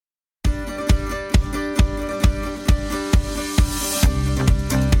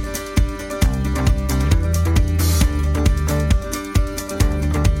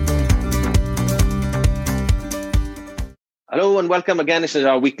welcome again. This is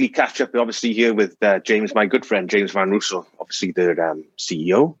our weekly catch-up, obviously here with James, my good friend, James Van Roosel, obviously the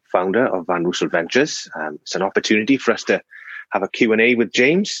CEO, founder of Van Roosel Ventures. It's an opportunity for us to have a Q&A with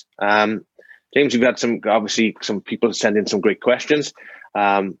James. James, we've had some people send in some great questions.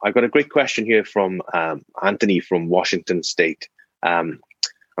 I've got a great question here from Anthony from Washington State. And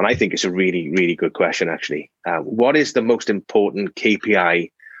I think it's a really, really good question, actually. What is the most important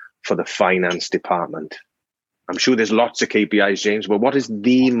KPI for the finance department? I'm sure there's lots of KPIs, James, but what is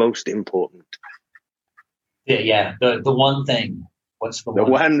the most important? Yeah. The one thing. What's the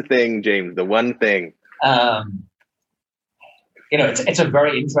one thing, James? The one thing. It's a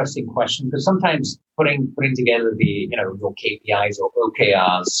very interesting question because sometimes putting together the your KPIs or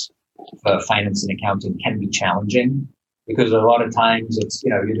OKRs for finance and accounting can be challenging because a lot of times it's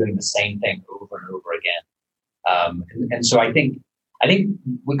you're doing the same thing over and over again. And so I think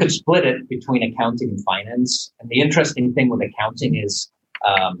we could split it between accounting and finance. And the interesting thing with accounting is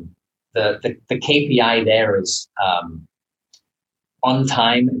the KPI there is on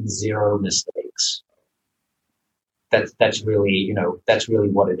time and zero mistakes. That's really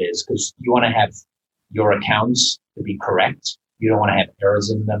what it is, because you want to have your accounts to be correct. You don't want to have errors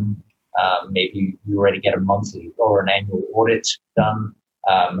in them. Maybe you already get a monthly or an annual audit done,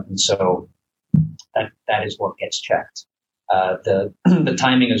 and so that is what gets checked. The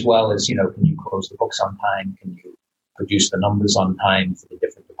timing as well is, can you close the books on time? Can you produce the numbers on time for the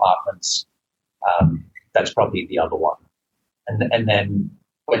different departments? That's probably the other one. And then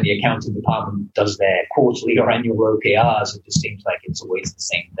when the accounting department does their quarterly or annual OKRs, it just seems like it's always the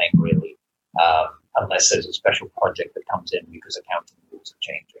same thing, really, unless there's a special project that comes in because accounting rules are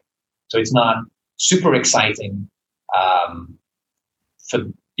changing. So it's not super exciting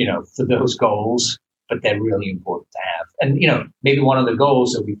for those goals, but they're really important to have. And, maybe one of the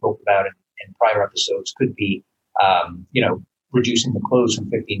goals that we talked about in prior episodes could be, reducing the close from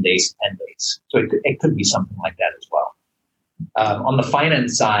 15 days to 10 days. So it could be something like that as well. On the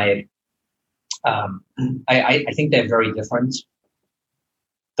finance side, I think they're very different.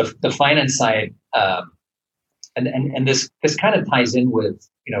 The finance side, and this kind of ties in with,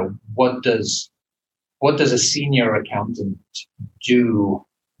 what does a senior accountant do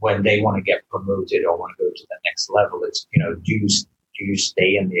when they want to get promoted or want to go to the next level? It's, do you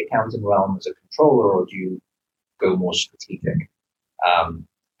stay in the accounting realm as a controller, or do you go more strategic?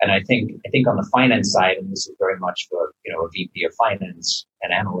 And I think on the finance side, and this is very much for, a VP of finance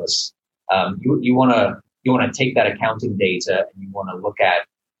and analysts, you want to take that accounting data and you want to look at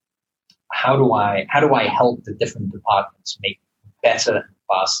how do I help the different departments make better and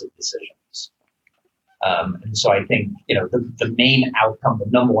faster decisions. And so I think, the main outcome, the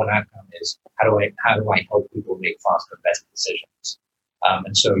number one outcome is how do I help people make faster and better decisions?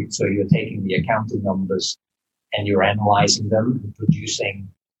 And so you're taking the accounting numbers and you're analyzing them and producing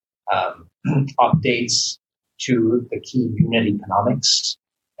updates to the key unit economics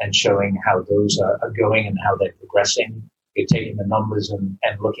and showing how those are going and how they're progressing. You're taking the numbers and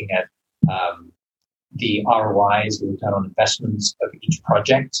looking at the ROIs, the return on investments of each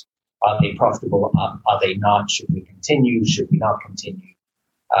project. Are they profitable? Are they not? Should we continue? Should we not continue?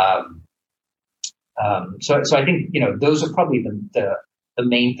 So I think those are probably the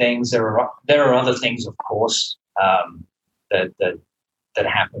main things. There are other things, of course, that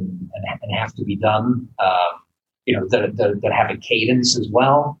happen and have to be done. That have a cadence as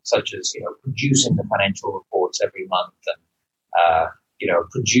well, such as producing the financial reports every month and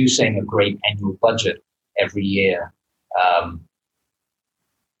producing a great annual budget every year.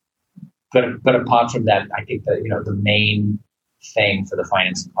 But apart from that, I think that the main thing for the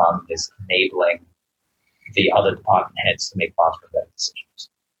finance department is enabling the other department heads to make faster and better decisions.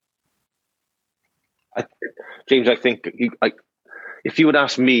 James, I think if you would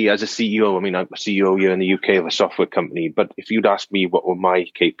ask me as a CEO, I'm a CEO here in the UK of a software company, but if you'd ask me what were my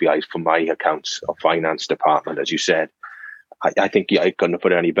KPIs for my accounts or finance department, as you said, I think I couldn't have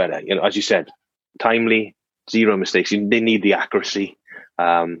put it any better. As you said, timely, zero mistakes. They need the accuracy.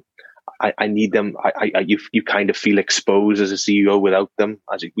 I need them. You kind of feel exposed as a CEO without them.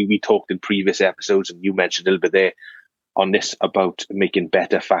 As we talked in previous episodes, and you mentioned a little bit there on this about making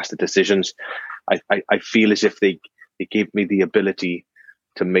better, faster decisions. I feel as if they gave me the ability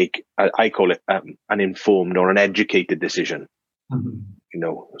to make, I call it an informed or an educated decision. Mm-hmm.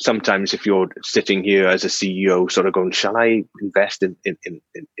 Sometimes if you're sitting here as a CEO, sort of going, shall I invest in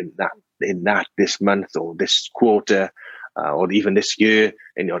that this month or this quarter? Or even this year,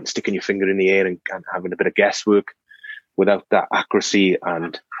 and you're sticking your finger in the air and having a bit of guesswork without that accuracy.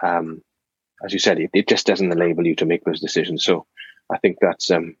 And as you said, it just doesn't enable you to make those decisions. So I think that's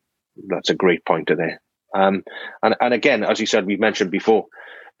a great pointer there. And again, as you said, we've mentioned before,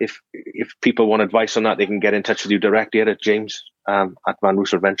 if people want advice on that, they can get in touch with you directly at James at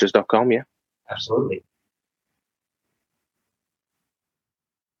vanroosterventures.com. Yeah, absolutely.